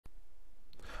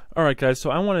Alright guys, so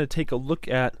I want to take a look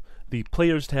at the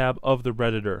Players tab of the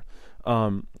Redditor.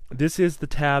 This is the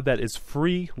tab that is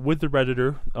free with the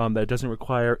Redditor, that doesn't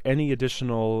require any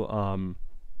additional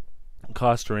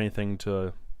cost or anything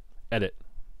to edit.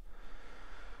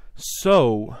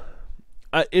 So,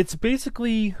 it's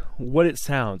basically what it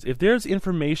sounds. If there's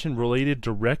information related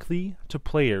directly to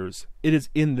players, it is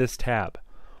in this tab.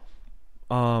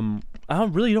 I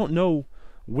really don't know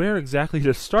where exactly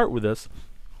to start with this,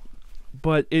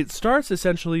 but it starts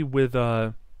essentially with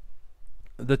the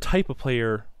type of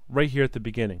player right here at the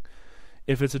beginning.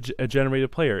 If it's a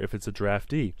generated player, if it's a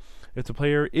draftee, if the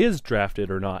player is drafted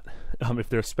or not, if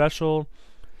they're special,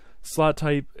 slot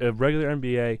type, regular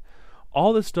NBA,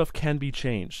 all this stuff can be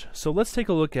changed. So let's take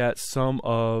a look at some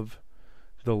of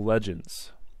the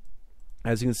legends.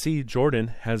 As you can see,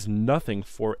 Jordan has nothing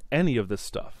for any of this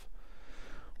stuff.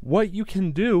 What you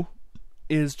can do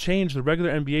is change the regular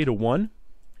NBA to 1,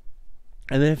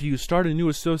 and then if you start a new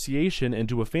association and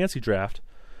do a fancy draft,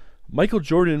 Michael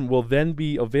Jordan will then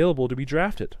be available to be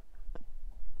drafted.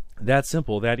 That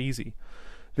simple, that easy.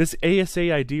 This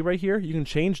ASA ID right here, you can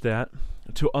change that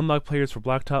to unlock players for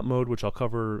blacktop mode, which I'll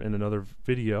cover in another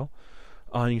video.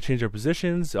 You can change their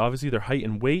positions, obviously their height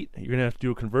and weight. You're going to have to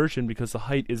do a conversion because the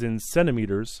height is in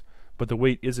centimeters, but the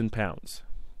weight is in pounds.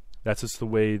 That's just the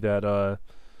way that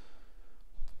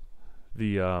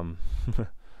the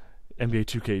NBA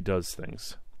 2K does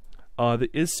things. The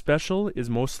is special is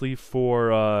mostly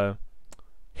for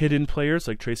hidden players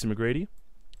like Tracy McGrady,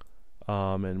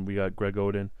 and we got Greg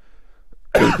Oden.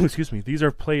 Excuse me. These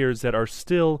are players that are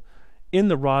still in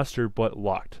the roster but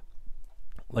locked,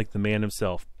 like the man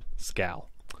himself, Scal.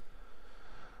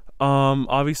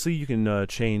 Obviously, you can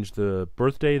change the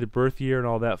birthday, the birth year, and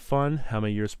all that fun. How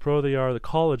many years pro they are, the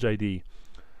college ID,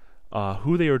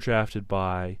 who they were drafted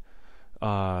by,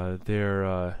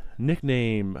 their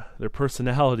nickname, their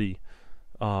personality,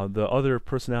 the other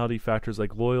personality factors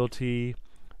like loyalty,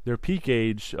 their peak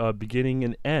age, beginning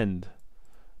and end,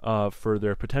 for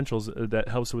their potentials, that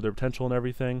helps with their potential and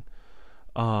everything.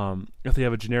 If they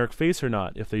have a generic face or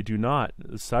not. If they do not,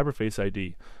 the cyberface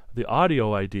ID, the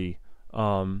audio ID,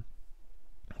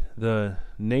 the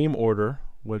name order,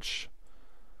 which,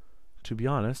 to be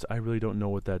honest, I really don't know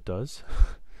what that does.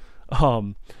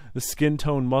 The skin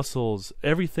tone, muscles,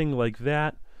 everything like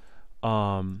that.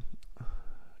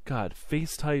 God,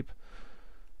 face type.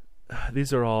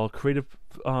 These are all creative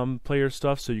player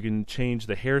stuff, so you can change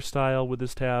the hairstyle with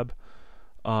this tab.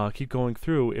 Keep going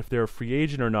through if they're a free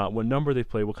agent or not, what number they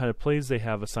play, what kind of plays they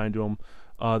have assigned to them.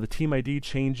 The team ID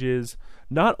changes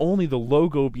not only the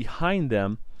logo behind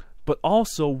them, but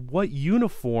also what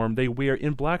uniform they wear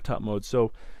in blacktop mode.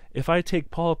 So if I take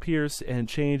Paul Pierce and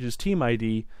change his team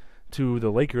ID to the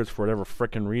Lakers for whatever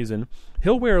frickin' reason,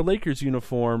 he'll wear a Lakers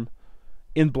uniform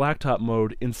in blacktop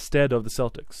mode instead of the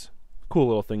Celtics. Cool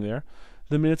little thing there.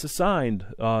 The minutes assigned,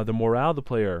 the morale of the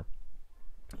player,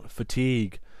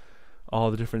 fatigue, all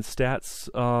the different stats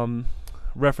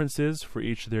references for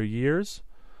each of their years,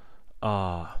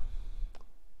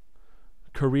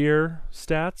 career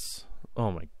stats.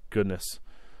 Oh my goodness.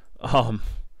 And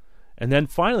then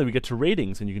finally we get to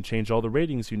ratings, and you can change all the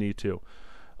ratings you need to.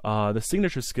 The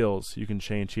signature skills you can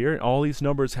change here. And all these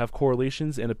numbers have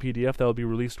correlations in a PDF that will be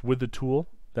released with the tool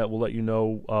that will let you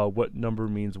know what number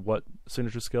means what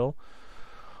signature skill.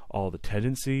 All the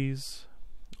tendencies,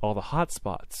 all the hot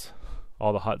spots,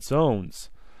 all the hot zones,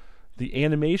 the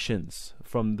animations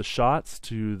from the shots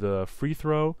to the free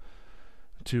throw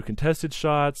to contested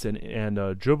shots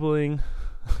and dribbling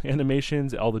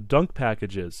animations, all the dunk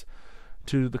packages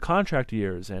to the contract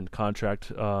years and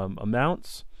contract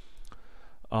amounts.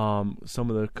 Some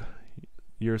of the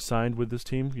years signed with this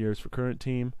team, years for current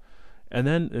team, and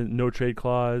then no trade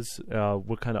clause,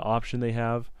 what kind of option they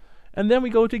have, and then we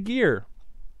go to gear.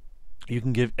 You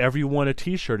can give everyone a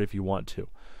T-shirt if you want to.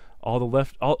 All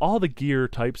the gear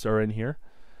types are in here,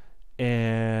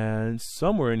 and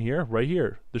somewhere in here, right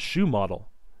here, the shoe model,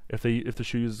 if the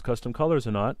shoe uses custom colors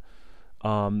or not,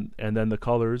 and then the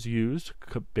colors used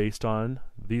based on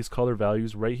these color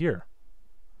values right here.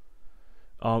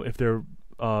 If they're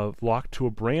locked to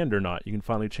a brand or not, you can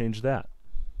finally change that.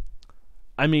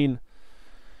 I mean,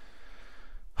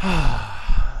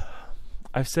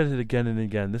 I've said it again and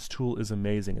again, this tool is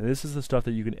amazing, and this is the stuff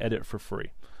that you can edit for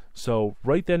free. So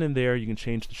right then and there, you can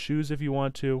change the shoes if you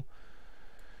want to.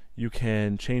 You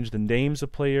can change the names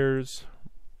of players.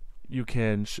 You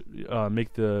can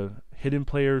make the hidden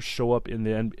players show up in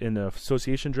the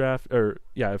association draft, or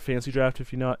a fancy draft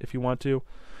if you want to.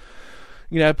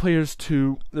 You can add players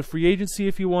to the free agency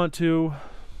if you want to.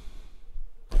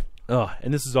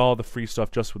 And this is all the free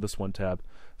stuff just with this one tab.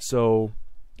 So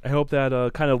I hope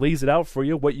that kind of lays it out for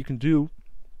you what you can do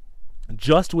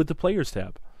just with the Players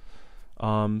tab.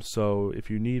 So if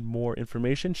you need more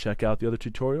information, check out the other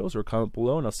tutorials or comment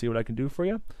below and I'll see what I can do for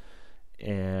you.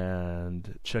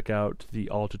 And check out the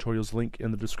all tutorials link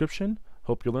in the description.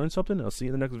 Hope you learned something. I'll see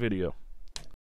you in the next video.